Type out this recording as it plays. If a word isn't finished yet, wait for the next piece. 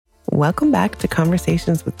Welcome back to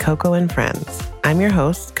Conversations with Coco and Friends. I'm your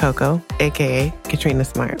host, Coco, aka Katrina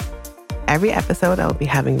Smart. Every episode, I will be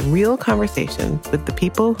having real conversations with the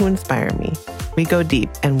people who inspire me. We go deep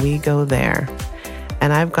and we go there.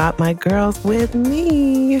 And I've got my girls with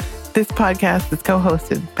me. This podcast is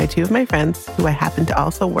co-hosted by two of my friends who I happen to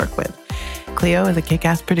also work with. Cleo is a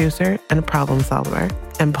kick-ass producer and a problem solver,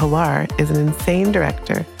 and Pilar is an insane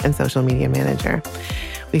director and social media manager.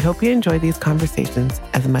 We hope you enjoy these conversations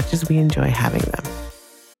as much as we enjoy having them.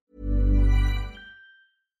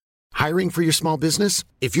 Hiring for your small business?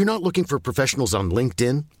 If you're not looking for professionals on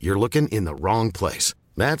LinkedIn, you're looking in the wrong place.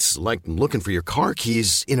 That's like looking for your car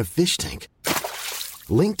keys in a fish tank.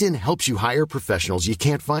 LinkedIn helps you hire professionals you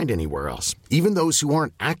can't find anywhere else, even those who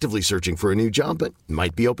aren't actively searching for a new job but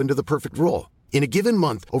might be open to the perfect role. In a given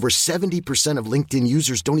month, over 70% of LinkedIn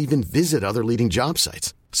users don't even visit other leading job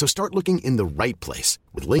sites. So start looking in the right place.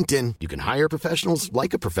 With LinkedIn, you can hire professionals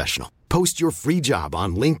like a professional. Post your free job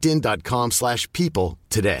on linkedin.com/people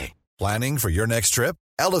today. Planning for your next trip?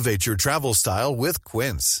 Elevate your travel style with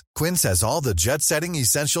Quince. Quince has all the jet-setting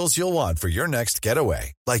essentials you'll want for your next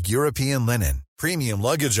getaway, like European linen, premium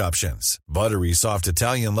luggage options, buttery soft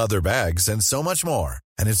Italian leather bags, and so much more.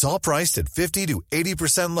 And it's all priced at 50 to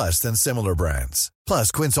 80% less than similar brands. Plus,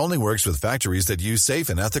 Quince only works with factories that use safe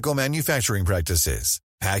and ethical manufacturing practices.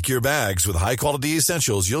 Pack your bags with high-quality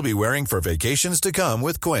essentials you'll be wearing for vacations to come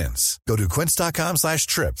with Quince. Go to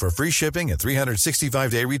quince.com/trip for free shipping and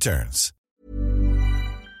 365-day returns.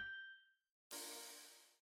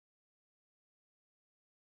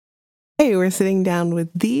 Hey, we're sitting down with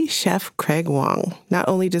the chef Craig Wong. Not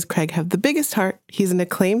only does Craig have the biggest heart, he's an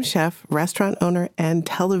acclaimed chef, restaurant owner, and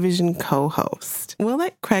television co-host. We'll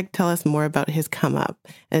let Craig tell us more about his come-up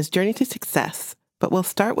and his journey to success, but we'll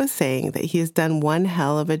start with saying that he has done one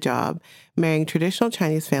hell of a job marrying traditional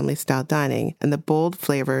Chinese family-style dining and the bold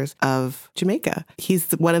flavors of Jamaica.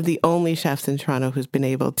 He's one of the only chefs in Toronto who's been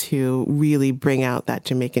able to really bring out that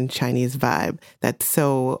Jamaican Chinese vibe that's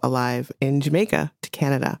so alive in Jamaica to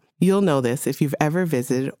Canada. You'll know this if you've ever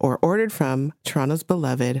visited or ordered from Toronto's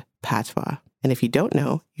beloved Patois. And if you don't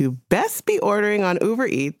know, you best be ordering on Uber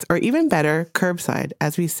Eats or even better, curbside,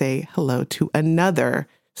 as we say hello to another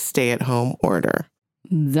stay-at-home order.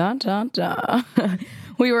 Dun, dun, dun.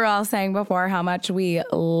 We were all saying before how much we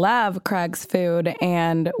love Craig's food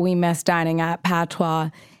and we miss dining at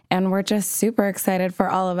Patois. And we're just super excited for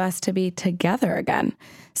all of us to be together again.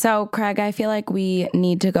 So, Craig, I feel like we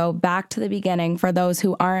need to go back to the beginning. For those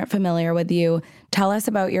who aren't familiar with you, tell us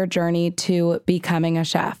about your journey to becoming a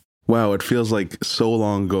chef. Wow, it feels like so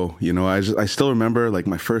long ago. You know, I still remember like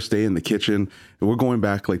my first day in the kitchen. We're going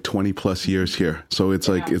back like 20 plus years here. So it's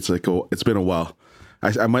it's been a while.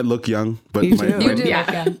 I might look young, but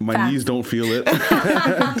my knees don't feel it.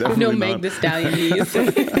 No Meg the Stallion knees.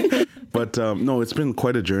 But no, it's been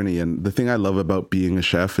quite a journey. And the thing I love about being a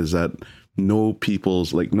chef is that no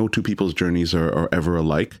two people's journeys are ever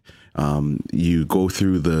alike. You go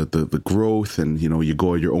through the growth and, you know, you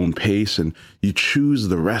go at your own pace and you choose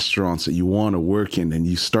the restaurants that you want to work in and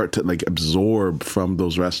you start to like absorb from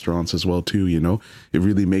those restaurants as well, too. You know, it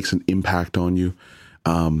really makes an impact on you.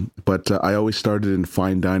 But I always started in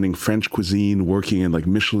fine dining, French cuisine, working in like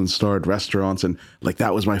Michelin starred restaurants. And like,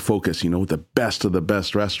 that was my focus, you know, the best of the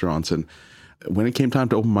best restaurants. And when it came time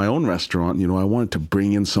to open my own restaurant, you know, I wanted to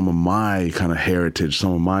bring in some of my kind of heritage,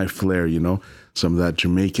 some of my flair, you know, some of that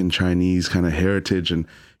Jamaican Chinese kind of heritage and,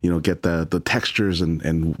 you know, get the textures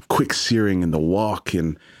and quick searing in the wok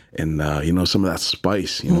and you know, some of that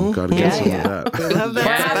spice, you know, got to get some of that. I love that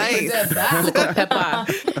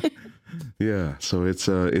spice. Yeah, so it's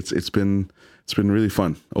been really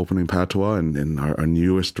fun opening Patois and our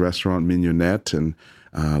newest restaurant Mignonette and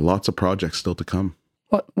lots of projects still to come.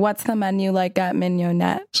 What's the menu like at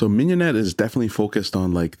Mignonette? So Mignonette is definitely focused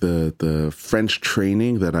on like the French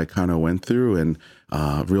training that I kind of went through and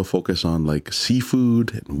real focus on like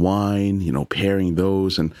seafood and wine, you know, pairing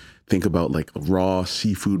those and think about like raw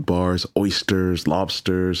seafood bars, oysters,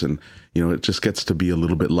 lobsters, and, you know, it just gets to be a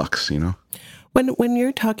little bit luxe, you know? When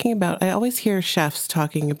you're talking about, I always hear chefs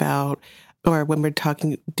talking about, or when we're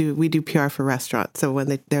talking, we do PR for restaurants. So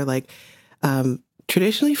when they're like,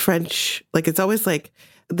 traditionally French, like it's always like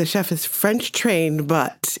the chef is French trained,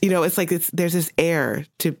 but, you know, it's like there's this air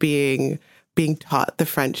to being taught the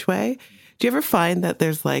French way. Do you ever find that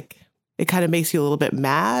there's like, it kind of makes you a little bit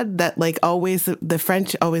mad that like always the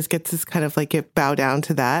French always gets this kind of like it bow down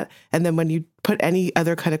to that. And then when you put any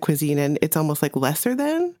other kind of cuisine in, it's almost like lesser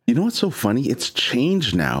than? You know what's so funny? It's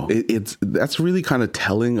changed now. That's really kind of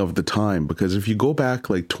telling of the time, because if you go back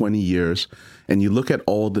like 20 years and you look at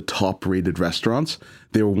all the top rated restaurants,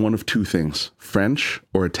 they were one of two things, French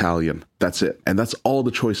or Italian. That's it. And that's all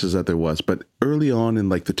the choices that there was. But early on in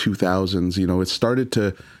like the 2000s, it started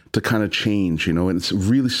to kind of change, and it's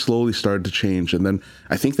really slowly started to change. And then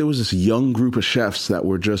I think there was this young group of chefs that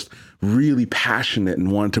were just really passionate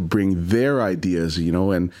and wanted to bring their ideas,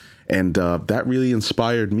 and that really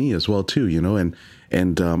inspired me as well too,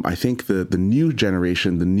 and I think the new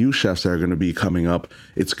generation, the new chefs that are going to be coming up,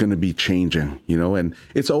 it's going to be changing, and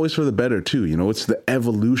it's always for the better too. It's the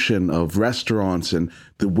evolution of restaurants and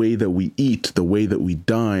the way that we eat, the way that we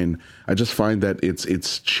dine. I just find that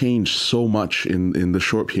it's changed so much in the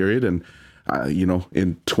short period. And,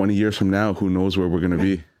 in 20 years from now, who knows where we're going to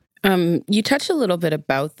be. You touched a little bit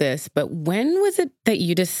about this, but when was it that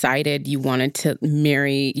you decided you wanted to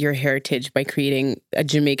marry your heritage by creating a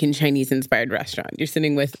Jamaican Chinese inspired restaurant? You're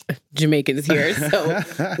sitting with Jamaicans here, so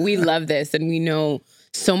we love this. And we know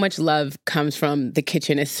so much love comes from the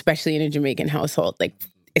kitchen, especially in a Jamaican household. Like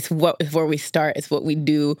it's where we start. It's what we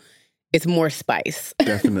do. It's more spice.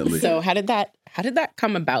 Definitely. So how did that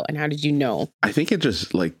come about, and how did you know? I think it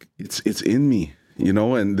just it's in me.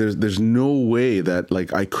 And there's no way that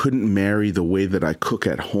I couldn't marry the way that I cook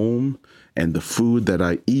at home and the food that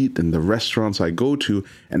I eat and the restaurants I go to.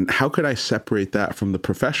 And how could I separate that from the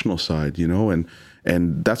professional side,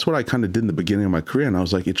 and that's what I kind of did in the beginning of my career. And I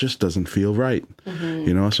was like, it just doesn't feel right,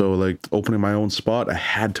 so opening my own spot, I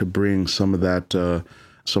had to bring some of that,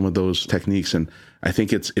 some of those techniques. And I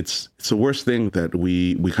think it's the worst thing that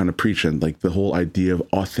we kind of preach, and the whole idea of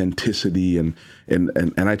authenticity and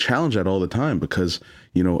I challenge that all the time, because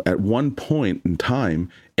at one point in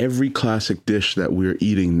time, every classic dish that we're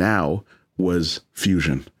eating now was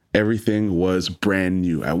fusion. Everything was brand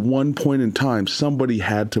new. At one point in time, somebody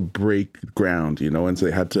had to break ground, and so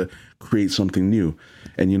they had to create something new.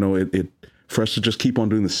 And it for us to just keep on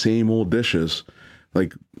doing the same old dishes,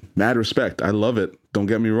 mad respect. I love it. Don't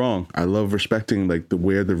get me wrong. I love respecting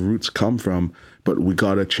where the roots come from, but we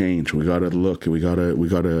gotta change. We gotta look. We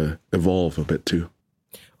gotta evolve a bit too.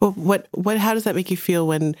 Well, how does that make you feel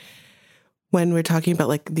when we're talking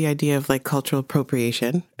about the idea of cultural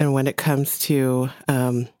appropriation, and when it comes to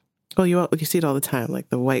you see it all the time,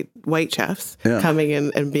 the white chefs coming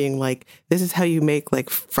in and being this is how you make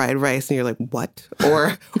fried rice, and you're like, what?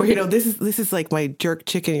 Or this is my jerk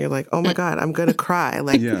chicken. You're like, oh my God, I'm gonna cry.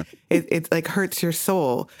 It hurts your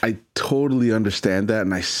soul. I totally understand that,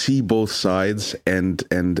 and I see both sides, and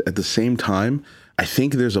at the same time, I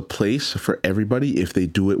think there's a place for everybody if they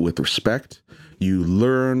do it with respect. You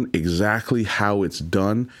learn exactly how it's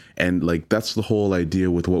done, and that's the whole idea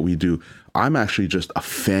with what we do. I'm actually just a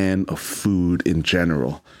fan of food in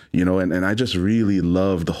general, and I just really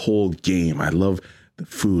love the whole game. I love the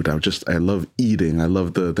food. I love eating. I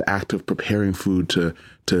love the act of preparing food to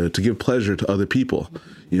give pleasure to other people,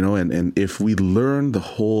 and if we learn the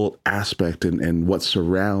whole aspect and what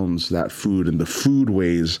surrounds that food and the food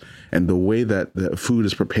ways and the way that the food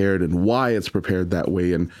is prepared and why it's prepared that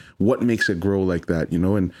way and what makes it grow like that,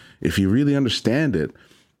 and if you really understand it,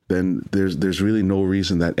 then there's really no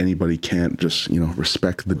reason that anybody can't just,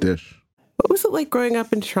 respect the dish. What was it like growing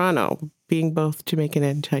up in Toronto, being both Jamaican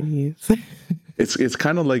and Chinese? It's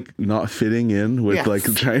kind of not fitting in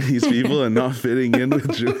with Chinese people and not fitting in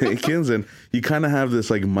with Jamaicans. And you kind of have this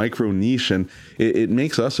micro niche, and it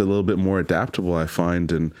makes us a little bit more adaptable, I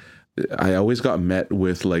find. And I always got met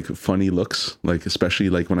with funny looks, especially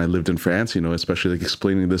when I lived in France, especially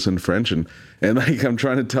explaining this in French, and I'm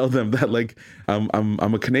trying to tell them that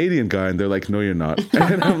I'm a Canadian guy, and they're like, no, you're not.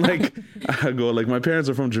 And I go my parents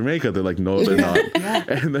are from Jamaica. They're like, no, they're not.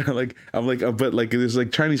 And they're I'm but there's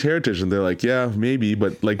Chinese heritage, and they're like, yeah, maybe,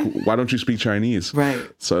 but why don't you speak Chinese? Right.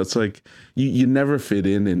 So it's you never fit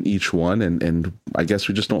in each one, and I guess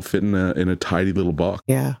we just don't fit in a tidy little box.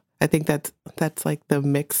 Yeah. I think that's the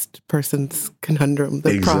mixed person's conundrum,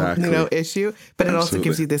 the problem, issue. But it also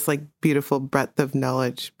gives you this beautiful breadth of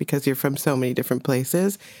knowledge because you're from so many different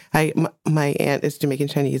places. My aunt is Jamaican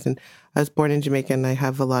Chinese, and I was born in Jamaica, and I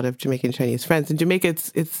have a lot of Jamaican Chinese friends. In Jamaica,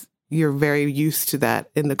 it's you're very used to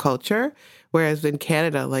that in the culture, whereas in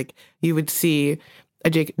Canada, you would see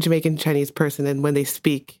a Jamaican Chinese person, and when they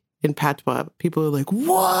speak in patois, people are like,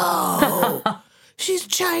 whoa. She's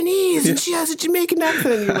Chinese and she has a Jamaican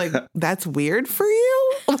accent. And you're like, that's weird for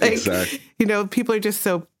you? Exactly. People are just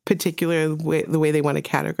so particular way, the way they want to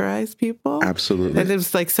categorize people. Absolutely. And it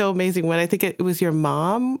was like so amazing when I think it was your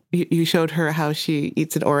mom, you showed her how she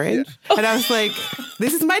eats an orange. Yeah. And I was like,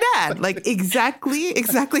 this is my dad. Like, exactly.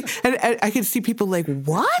 And I could see people like,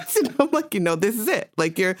 what? And I'm like, this is it.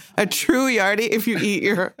 Like, you're a true yardie if you eat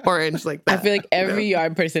your orange like that. I feel like every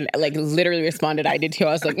yard person like literally responded. I did too.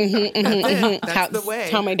 I was like, That's the way.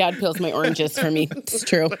 That's how my dad peels my oranges for me. It's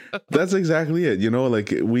true. That's exactly it. Like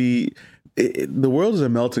the world is a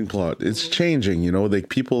melting pot. It's changing, like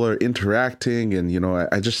people are interacting, and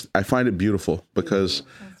I find it beautiful because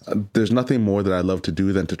there's nothing more that I love to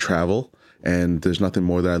do than to travel, and there's nothing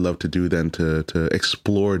more that I love to do than to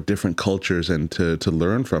explore different cultures and to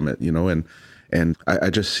learn from it, and I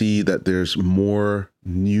just see that there's more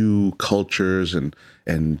new cultures and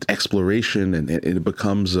exploration, and it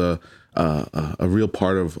becomes a real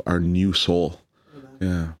part of our new soul.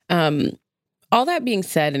 Yeah. All that being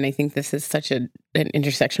said, and I think this is such an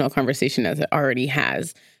intersectional conversation as it already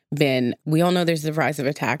has been, we all know there's the rise of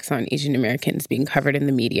attacks on Asian Americans being covered in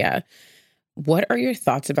the media. What are your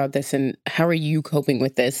thoughts about this, and how are you coping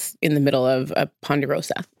with this in the middle of a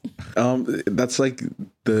Ponderosa? That's like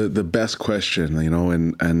the best question,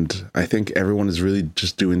 and I think everyone is really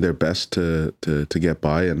just doing their best to get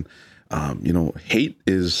by. And hate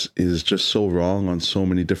is just so wrong on so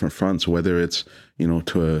many different fronts, whether it's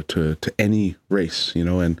to any race,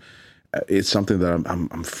 and it's something that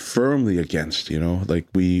I'm firmly against. Like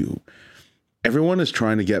everyone is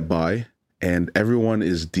trying to get by, and everyone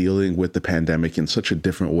is dealing with the pandemic in such a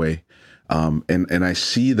different way, and I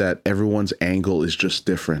see that everyone's angle is just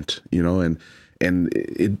different, and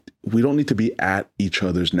we don't need to be at each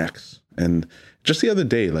other's necks. And just the other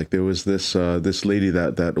day, like there was this lady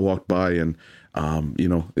that walked by, and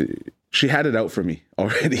she had it out for me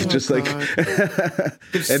already. And feel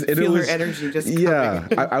her energy just coming. Yeah.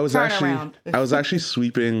 I was actually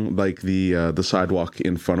sweeping like the sidewalk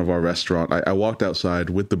in front of our restaurant. I walked outside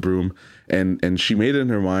with the broom, and she made it in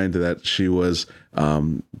her mind that she was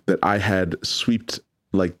that I had swept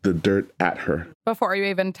like the dirt at her before you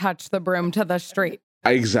even touched the broom to the street.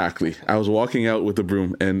 Exactly. I was walking out with the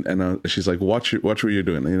broom, and she's like, watch what you're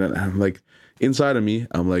doing. And I'm like, inside of me,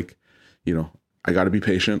 I'm like, I got to be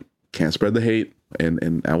patient. Can't spread the hate.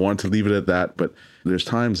 And I want to leave it at that. But there's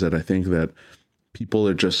times that I think that people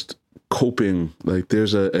are just coping. Like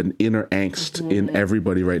there's an inner angst in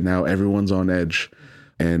everybody right now. Everyone's on edge.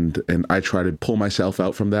 And I try to pull myself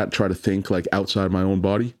out from that, try to think like outside my own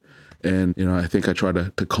body. And, I think I try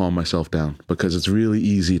to calm myself down, because it's really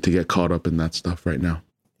easy to get caught up in that stuff right now.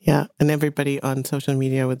 Yeah. And everybody on social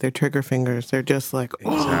media with their trigger fingers, they're just like,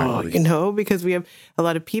 exactly. Because we have a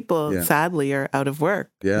lot of people, sadly, are out of work.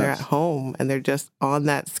 Yes. They're at home and they're just on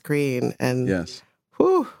that screen. And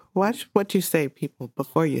watch what you say, people,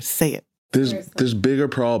 before you say it. There's bigger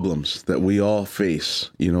problems that we all face.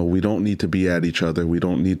 We don't need to be at each other. We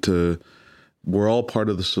don't need to. We're all part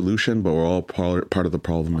of the solution, but we're all part of the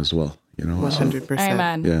problem as well. 100%.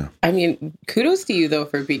 Amen. Yeah. I mean, kudos to you though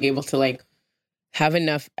for being able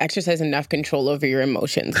to exercise enough control over your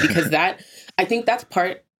emotions, because I think that's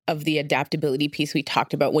part of the adaptability piece we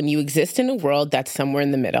talked about. When you exist in a world that's somewhere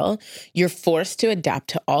in the middle, you're forced to adapt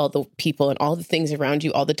to all the people and all the things around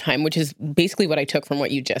you all the time, which is basically what I took from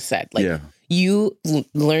what you just said. You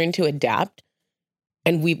learn to adapt.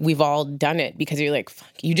 And we've all done it, because you're like, fuck,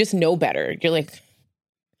 you just know better. You're like,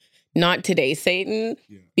 not today, Satan,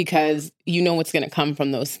 because you know what's going to come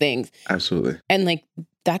from those things. Absolutely. And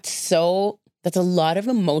that's a lot of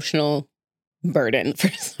emotional burden for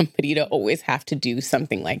somebody to always have to do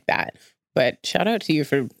something like that. But shout out to you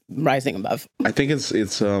for rising above. I think it's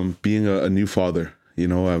being a new father.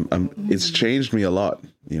 It's changed me a lot.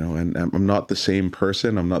 And I'm not the same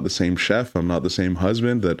person. I'm not the same chef. I'm not the same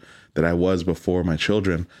husband that I was before my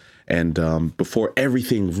children, and before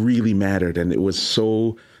everything really mattered, and it was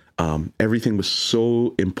so everything was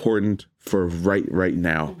so important for right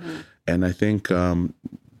now. Mm-hmm. And I think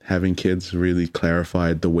having kids really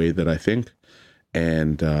clarified the way that I think,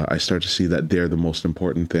 and I start to see that they're the most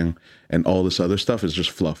important thing, and all this other stuff is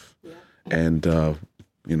just fluff. Yeah. And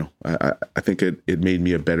I think it made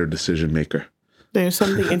me a better decision maker. There's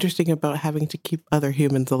something interesting about having to keep other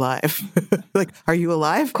humans alive. Like, are you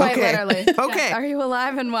alive? Quite okay. literally. Okay. Yeah. Are you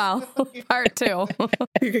alive and well? Part 2.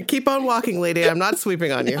 You can keep on walking, lady. I'm not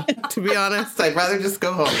sweeping on you. To be honest, I'd rather just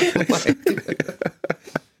go home.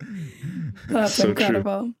 That's so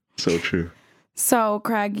incredible. True. So true. So,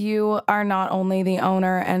 Craig, you are not only the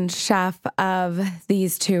owner and chef of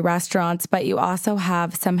these two restaurants, but you also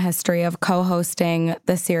have some history of co-hosting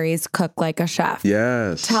the series Cook Like a Chef.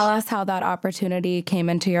 Yes. Tell us how that opportunity came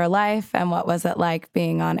into your life and what was it like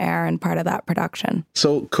being on air and part of that production?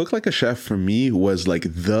 So Cook Like a Chef for me was like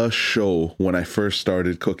the show when I first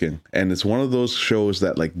started cooking. And it's one of those shows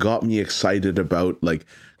that like got me excited about like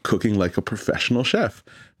cooking like a professional chef.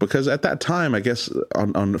 Because at that time, I guess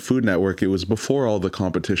on the Food Network, it was before all the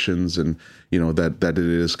competitions and, you know, that it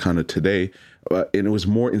is kind of today. And it was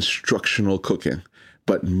more instructional cooking.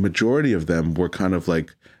 But majority of them were kind of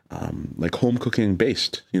like home cooking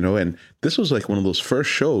based, you know. And this was like one of those first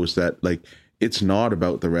shows that like it's not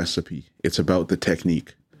about the recipe. It's about the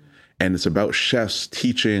technique. And it's about chefs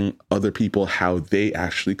teaching other people how they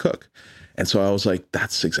actually cook. And so I was like,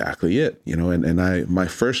 that's exactly it, you know. And my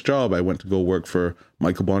first job, I went to go work for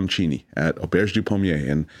Michael Boncini at Auberge du Pommier,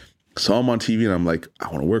 and saw him on TV, and I'm like, I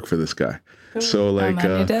want to work for this guy. So like,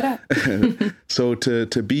 so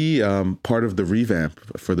to be part of the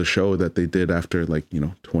revamp for the show that they did after like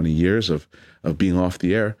 20 years of being off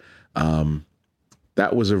the air,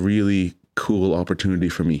 that was a really cool opportunity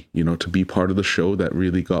for me, to be part of the show that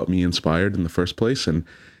really got me inspired in the first place, and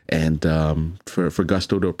for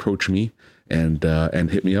Gusto to approach me and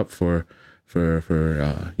hit me up for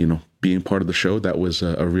being part of the show, that was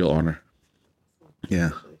a real honor. Yeah.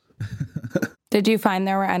 Did you find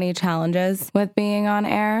there were any challenges with being on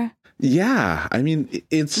air? Yeah, I mean,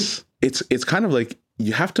 it's kind of like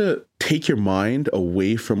you have to take your mind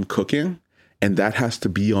away from cooking, and that has to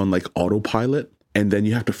be on like autopilot. And then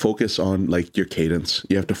you have to focus on like your cadence.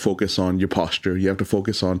 You have to focus on your posture. You have to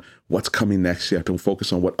focus on what's coming next. You have to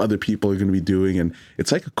focus on what other people are going to be doing. And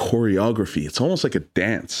it's like a choreography. It's almost like a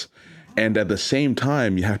dance. And at the same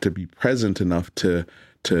time, you have to be present enough to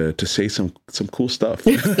say some cool stuff.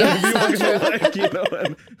 And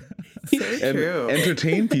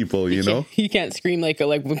entertain people, You can't scream like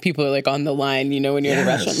when people are like on the line, when you're in a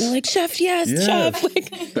restaurant, they're like, chef, yes. Chef.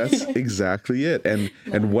 Like, that's exactly it.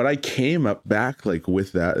 And what I came up back like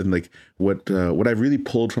with that, and like what I really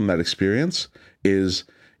pulled from that experience is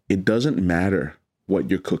it doesn't matter what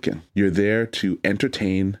you're cooking. You're there to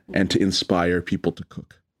entertain and to inspire people to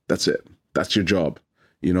cook. That's it. That's your job,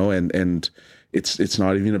 and it's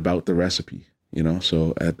not even about the recipe.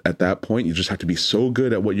 So at that point, you just have to be so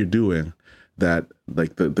good at what you're doing that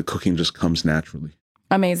like the cooking just comes naturally.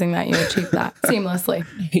 Amazing that you achieved that seamlessly.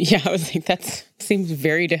 Yeah, I was like, that seems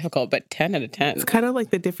very difficult, but 10 out of 10. It's kind of like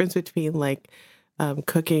the difference between like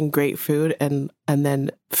cooking great food and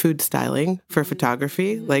then food styling for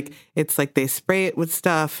photography. Like it's like they spray it with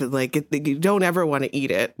stuff, and like you don't ever want to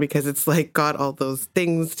eat it because it's like got all those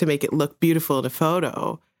things to make it look beautiful in a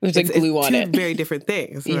photo. There's like glue on it. Two very different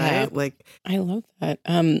things, right? Yeah. Like, I love that.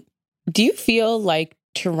 Do you feel like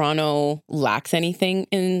Toronto lacks anything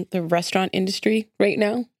in the restaurant industry right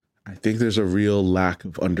now? I think there's a real lack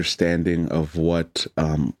of understanding of what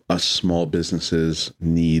us small businesses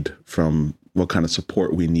need, from what kind of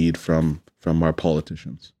support we need from our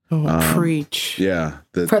politicians. Oh, preach. Yeah.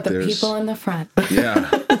 For the people in the front. Yeah.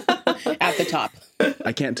 At the top.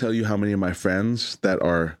 I can't tell you how many of my friends that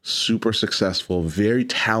are super successful, very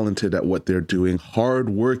talented at what they're doing,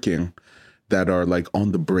 hardworking, that are like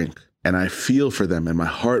on the brink. And I feel for them and my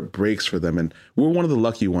heart breaks for them. And we're one of the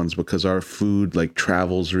lucky ones because our food like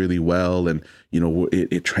travels really well, and,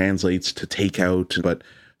 it translates to takeout. But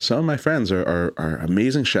some of my friends are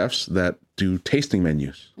amazing chefs that do tasting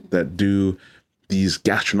menus, that do these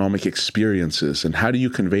gastronomic experiences. And how do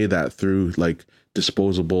you convey that through like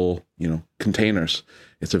disposable, containers?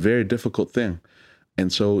 It's a very difficult thing.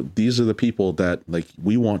 And so these are the people that like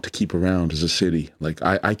we want to keep around as a city. Like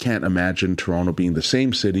I can't imagine Toronto being the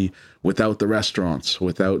same city without the restaurants,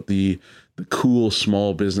 without the cool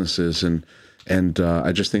small businesses. And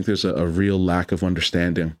I just think there's a real lack of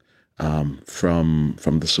understanding from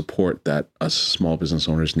the support that us small business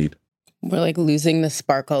owners need. We're like losing the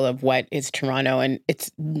sparkle of what is Toronto. And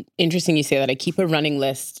it's interesting you say that. I keep a running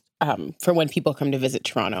list for when people come to visit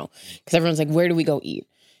Toronto, because everyone's like, where do we go eat?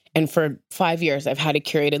 And for 5 years, I've had a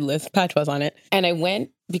curated list. Patois on it. And I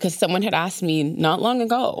went because someone had asked me not long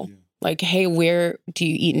ago, like, hey, where do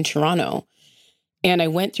you eat in Toronto? And I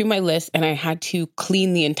went through my list and I had to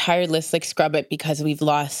clean the entire list, like scrub it, because we've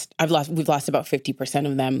lost about 50%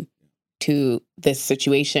 of them to this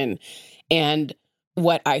situation. And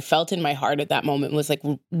what I felt in my heart at that moment was like,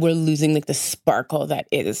 we're losing like the sparkle that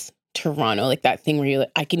is Toronto, like that thing where you're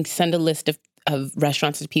like, I can send a list of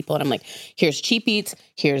restaurants to people and I'm like, here's cheap eats,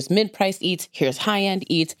 here's mid-priced eats, here's high-end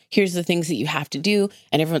eats, here's the things that you have to do.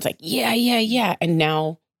 And everyone's like, yeah. And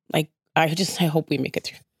now, like, I hope we make it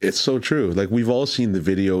through. It's so true. Like we've all seen the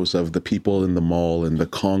videos of the people in the mall and the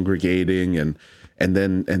congregating and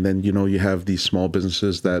then you have these small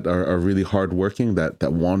businesses that are really hardworking that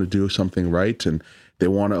want to do something right, and they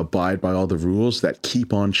want to abide by all the rules that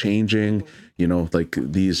keep on changing. Like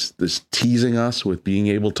this teasing us with being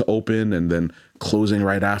able to open and then closing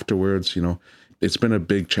right afterwards. It's been a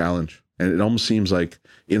big challenge, and it almost seems like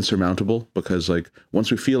insurmountable because like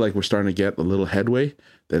once we feel like we're starting to get a little headway,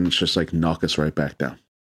 then it's just like knock us right back down.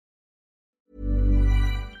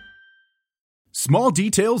 Small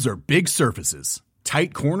details are big surfaces.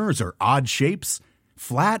 Tight corners are odd shapes.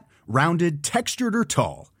 Flat, rounded, textured, or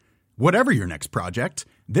tall. Whatever your next project,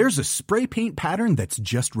 there's a spray paint pattern that's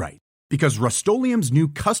just right. Because Rust-Oleum's new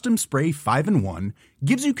Custom Spray 5-in-1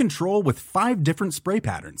 gives you control with 5 different spray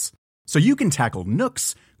patterns. So you can tackle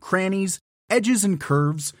nooks, crannies, edges, and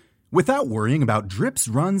curves without worrying about drips,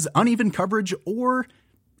 runs, uneven coverage, or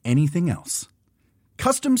anything else.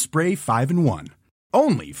 Custom Spray 5-in-1.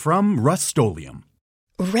 Only from Rust-Oleum.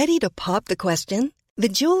 Ready to pop the question? The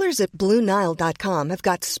jewelers at BlueNile.com have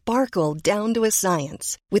got sparkle down to a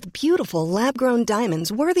science with beautiful lab-grown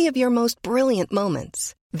diamonds worthy of your most brilliant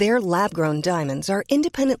moments. Their lab-grown diamonds are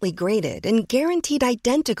independently graded and guaranteed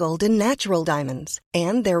identical to natural diamonds,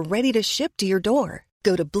 and they're ready to ship to your door.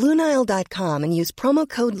 Go to BlueNile.com and use promo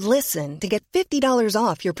code LISTEN to get $50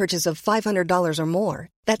 off your purchase of $500 or more.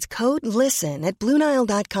 That's code LISTEN at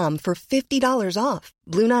BlueNile.com for $50 off.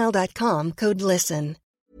 BlueNile.com, code LISTEN.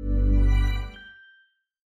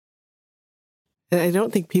 And I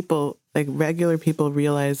don't think people, like regular people,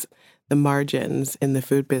 realize the margins in the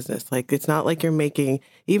food business. Like, it's not like you're making,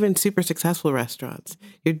 even super successful restaurants,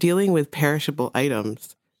 you're dealing with perishable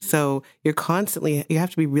items. So you have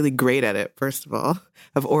to be really great at it, first of all,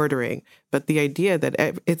 of ordering. But the idea that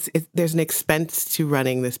there's an expense to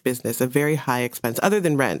running this business, a very high expense, other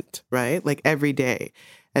than rent, right? Like every day.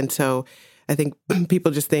 And so I think some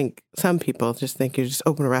people just think you just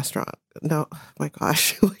open a restaurant. No, oh my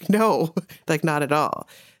gosh, like no, like not at all.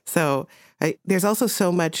 So there's also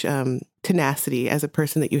so much tenacity as a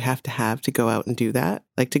person that you have to go out and do that,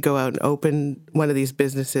 like to go out and open one of these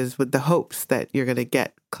businesses with the hopes that you're going to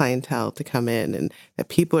get clientele to come in and that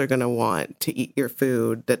people are going to want to eat your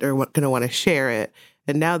food, that are going to want to share it.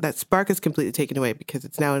 And now that spark is completely taken away because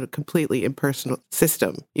it's now a completely impersonal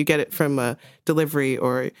system. You get it from a delivery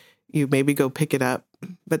or you maybe go pick it up,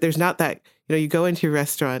 but there's not that, you go into your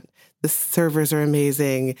restaurant, the servers are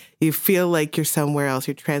amazing. You feel like you're somewhere else.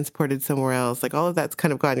 You're transported somewhere else. Like all of that's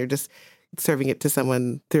kind of gone. You're just serving it to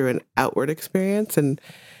someone through an outward experience. And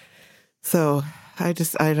so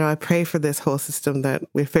I pray for this whole system that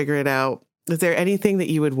we figure it out. Is there anything that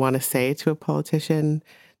you would want to say to a politician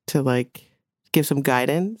to like give some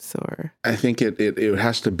guidance? Or I think it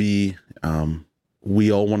has to be,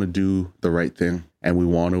 we all want to do the right thing and we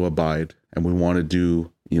want to abide and we want to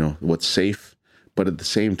do, what's safe. But at the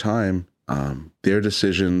same time, their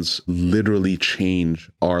decisions literally change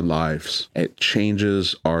our lives. It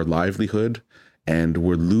changes our livelihood, and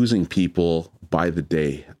we're losing people by the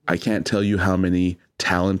day. I can't tell you how many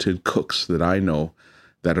talented cooks that I know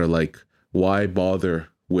that are like, why bother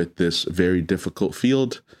with this very difficult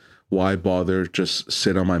field? Why bother just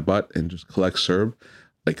sit on my butt and just collect CERB?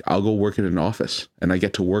 Like, I'll go work in an office, and I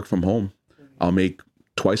get to work from home. I'll make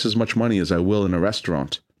twice as much money as I will in a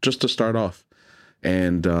restaurant, just to start off.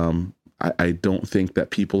 And I don't think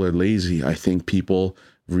that people are lazy. I think people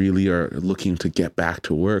really are looking to get back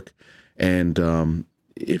to work. And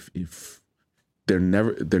if they're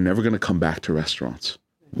never going to come back to restaurants.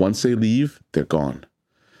 Once they leave, they're gone.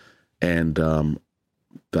 And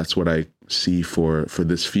that's what I see for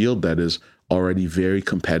this field that is already very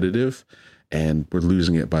competitive, and we're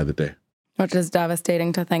losing it by the day. Which is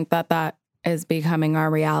devastating to think that is becoming our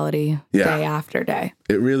reality day after day.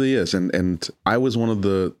 It really is. And I was one of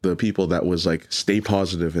the people that was like, stay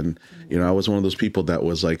positive. And, I was one of those people that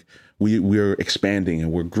was like, we're expanding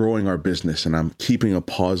and we're growing our business and I'm keeping a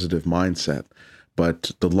positive mindset. But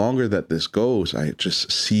the longer that this goes, I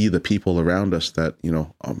just see the people around us that,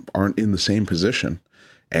 aren't in the same position.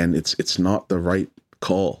 And it's not the right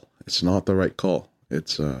call. It's not the right call.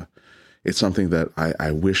 It's something that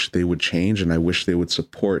I wish they would change, and I wish they would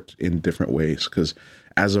support in different ways. Because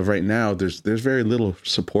as of right now, there's very little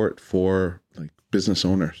support for like business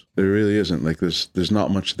owners. There really isn't. Like there's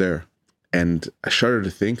not much there. And I shudder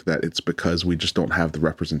to think that it's because we just don't have the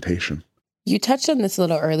representation. You touched on this a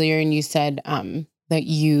little earlier, and you said that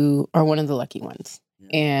you are one of the lucky ones.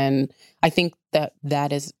 And I think that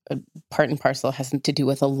is a part and parcel, has to do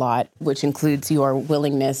with a lot, which includes your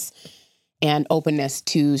willingness and openness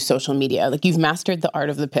to social media. Like, you've mastered the art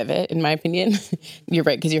of the pivot, in my opinion. You're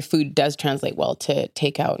right, because your food does translate well to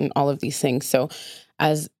takeout and all of these things. So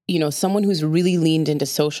as, you know, someone who's really leaned into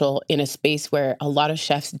social in a space where a lot of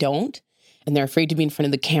chefs don't, and they're afraid to be in front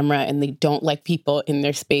of the camera and they don't like people in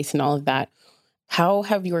their space and all of that, how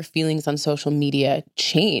have your feelings on social media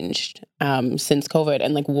changed since COVID?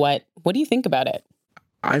 And like, what do you think about it?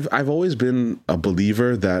 I've always been a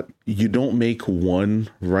believer that you don't make one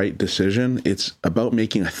right decision. It's about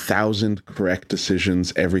making 1,000 correct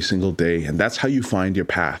decisions every single day. And that's how you find your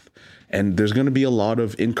path. And there's going to be a lot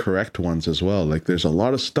of incorrect ones as well. Like, there's a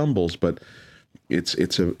lot of stumbles, but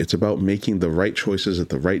it's about making the right choices at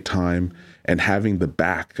the right time and having the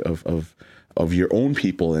back of your own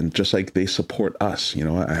people. And just like they support us, you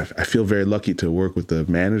know, I feel very lucky to work with the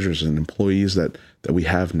managers and employees that we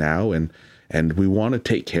have now. And we want to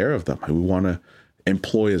take care of them. We want to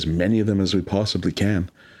employ as many of them as we possibly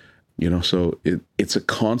can. You know, so it's a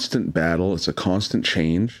constant battle. It's a constant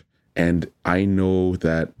change. And I know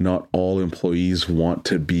that not all employees want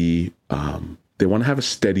to be, they want to have a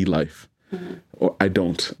steady life. Mm-hmm. Or I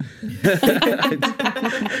don't.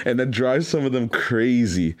 And that drives some of them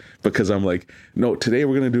crazy because I'm like, no, today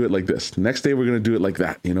we're going to do it like this. Next day we're going to do it like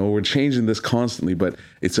that. You know, we're changing this constantly, but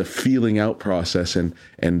it's a feeling out process. And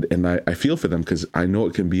I feel for them because I know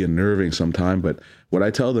it can be unnerving sometimes. But what I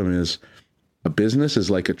tell them is a business is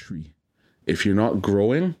like a tree. If you're not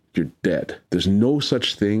growing, you're dead. There's no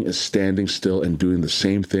such thing as standing still and doing the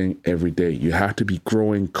same thing every day. You have to be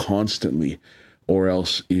growing constantly, or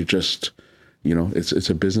else you just, you know, it's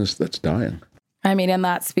a business that's dying. I mean, and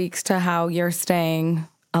that speaks to how you're staying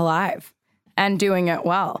alive and doing it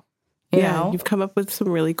well. You know? You've come up with some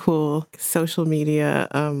really cool social media,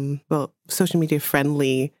 social media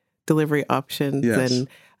friendly delivery options. Yes.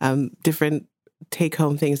 And different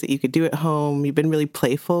take-home things that you could do at home. You've been really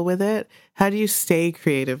playful with it. How do you stay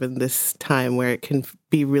creative in this time where it can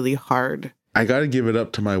be really hard? I got to give it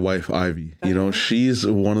up to my wife, Ivy. You know, she's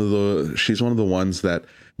one of the ones that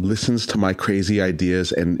listens to my crazy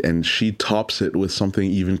ideas and she tops it with something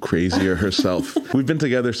even crazier herself. We've been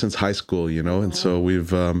together since high school, you know, and so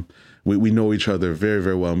we've we know each other very,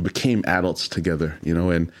 very well and became adults together, you know,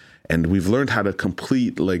 and we've learned how to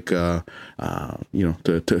complete to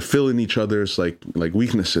fill in each other's like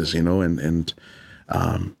weaknesses, you know, and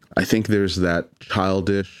I think there's that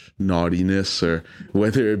childish naughtiness, or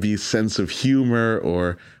whether it be sense of humor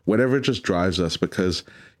or whatever just drives us, because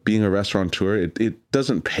being a restaurateur, it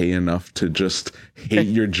doesn't pay enough to just hate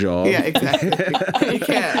your job. Yeah, exactly. You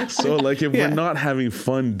can't. So like if we're not having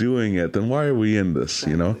fun doing it, then why are we in this,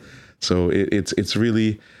 you know? So it's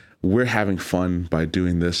really, we're having fun by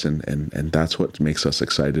doing this, and that's what makes us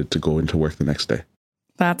excited to go into work the next day.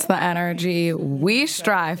 That's the energy we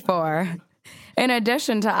strive for. In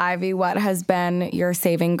addition to Ivy, what has been your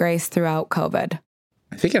saving grace throughout COVID?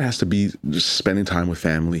 I think it has to be just spending time with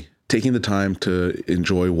family, taking the time to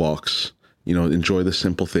enjoy walks, you know, enjoy the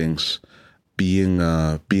simple things, being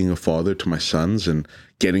a father to my sons and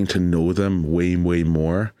getting to know them way, way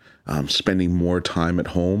more, spending more time at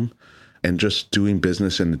home, and just doing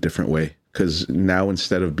business in a different way. Because now,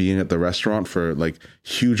 instead of being at the restaurant for like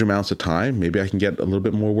huge amounts of time, maybe I can get a little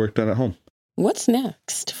bit more work done at home. What's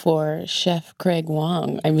next for Chef Craig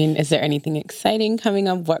Wong? I mean, is there anything exciting coming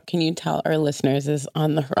up? What can you tell our listeners is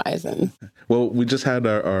on the horizon? Well, we just had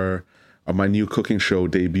my new cooking show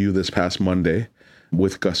debut this past Monday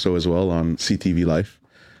with Gusto as well on CTV Life.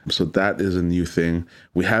 So that is a new thing.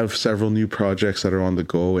 We have several new projects that are on the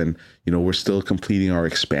go, and you know, we're still completing our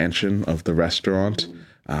expansion of the restaurant.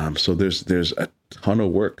 So there's a ton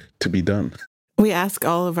of work to be done. We ask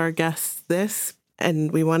all of our guests this,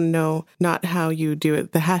 and we want to know not how you do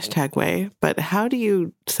it the hashtag way, but how do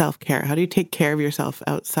you self-care? How do you take care of yourself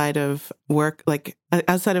outside of work, like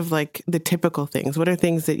outside of like the typical things? What are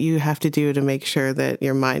things that you have to do to make sure that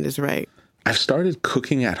your mind is right? I've started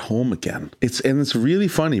cooking at home again. It's really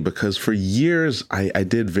funny because for years I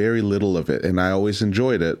did very little of it and I always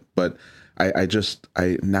enjoyed it, but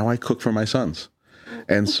now I cook for my sons.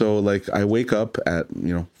 And so like I wake up at,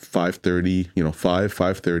 5:30,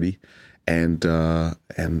 5:30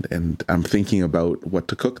 and I'm thinking about what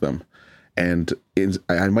to cook them. And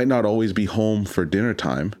I might not always be home for dinner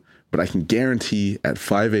time, but I can guarantee at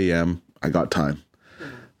 5 a.m. I got time.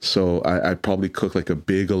 So I probably cook like a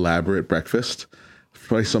big elaborate breakfast,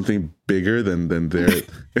 probably something bigger than their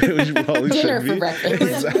dinner for breakfast.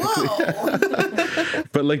 Exactly.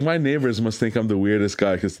 But like my neighbors must think I'm the weirdest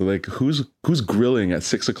guy because they're like, who's grilling at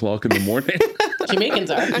 6 o'clock in the morning? Jamaicans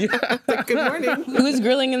are. Yeah. Good morning. Who's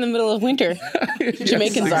grilling in the middle of winter?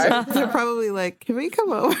 Jamaicans are. They're probably like, can we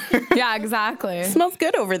come over? Yeah, exactly. Smells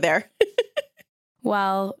good over there.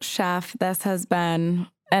 Well, Chef, this has been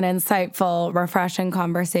an insightful, refreshing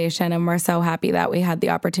conversation, and we're so happy that we had the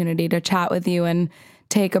opportunity to chat with you and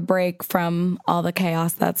take a break from all the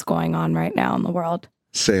chaos that's going on right now in the world.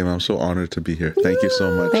 Same. I'm so honored to be here. Thank you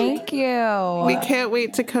so much. Thank you. We can't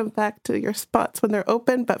wait to come back to your spots when they're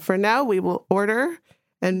open, but for now we will order.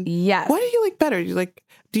 And yes. What do you like better?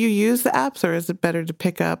 Do you use the apps, or is it better to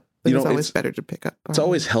pick up? It's always better to pick up. It's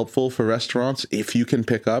always helpful for restaurants if you can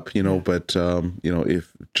pick up, but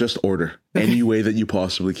if just order any way that you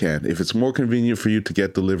possibly can. If it's more convenient for you to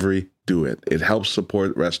get delivery, do it. It helps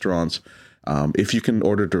support restaurants. If you can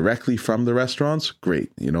order directly from the restaurants,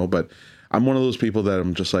 great, but I'm one of those people that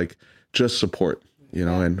I'm just like, just support,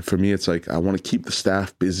 and for me, it's like, I want to keep the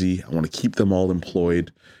staff busy. I want to keep them all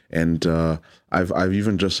employed. And I've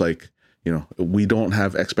even just like, we don't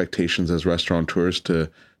have expectations as restaurateurs to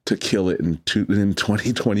kill it in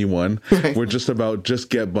 2021. Right. We're just about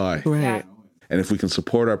get by. Right. And if we can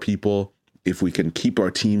support our people, if we can keep our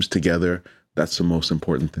teams together, that's the most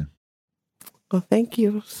important thing. Well, thank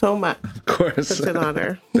you so much. Of course. It's an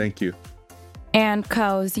honor. Thank you. And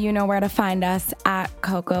Co's, you know where to find us at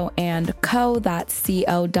Coco and Co. That's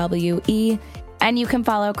COWE. And you can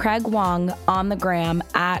follow Craig Wong on the gram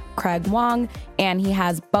at Craig Wong, and he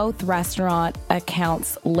has both restaurant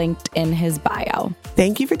accounts linked in his bio.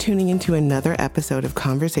 Thank you for tuning into another episode of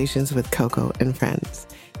Conversations with Coco and Friends.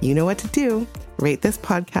 You know what to do. Rate this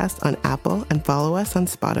podcast on Apple and follow us on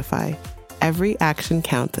Spotify. Every action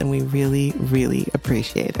counts, and we really, really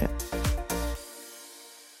appreciate it.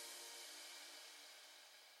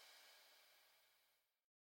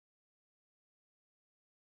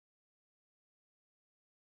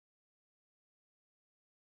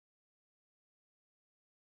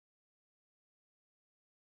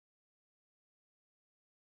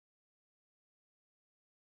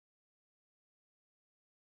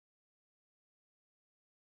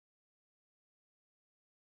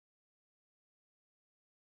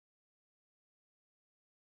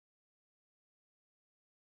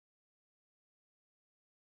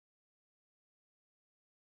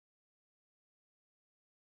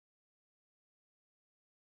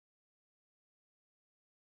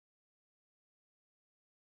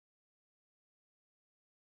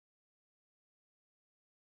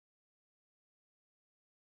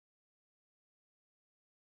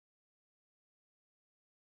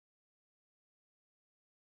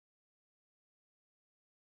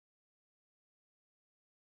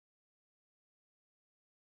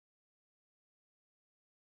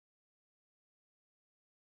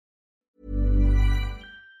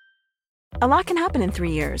 A lot can happen in 3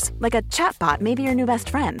 years, like a chatbot may be your new best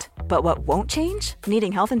friend. But what won't change?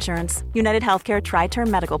 Needing health insurance. United Healthcare Tri-Term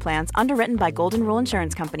Medical Plans, underwritten by Golden Rule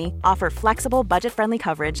Insurance Company, offer flexible, budget-friendly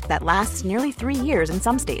coverage that lasts nearly 3 years in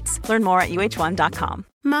some states. Learn more at UH1.com.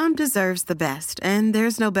 Mom deserves the best, and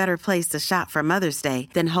there's no better place to shop for Mother's Day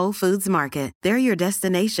than Whole Foods Market. They're your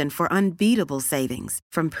destination for unbeatable savings,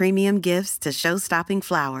 from premium gifts to show-stopping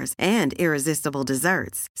flowers and irresistible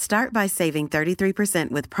desserts. Start by saving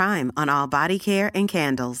 33% with Prime on all body care and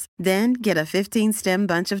candles. Then get a 15-stem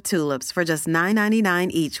bunch of tulips for just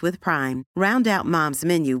 $9.99 each with Prime. Round out Mom's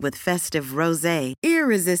menu with festive rosé,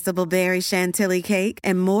 irresistible berry chantilly cake,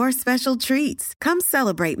 and more special treats. Come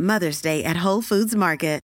celebrate Mother's Day at Whole Foods Market.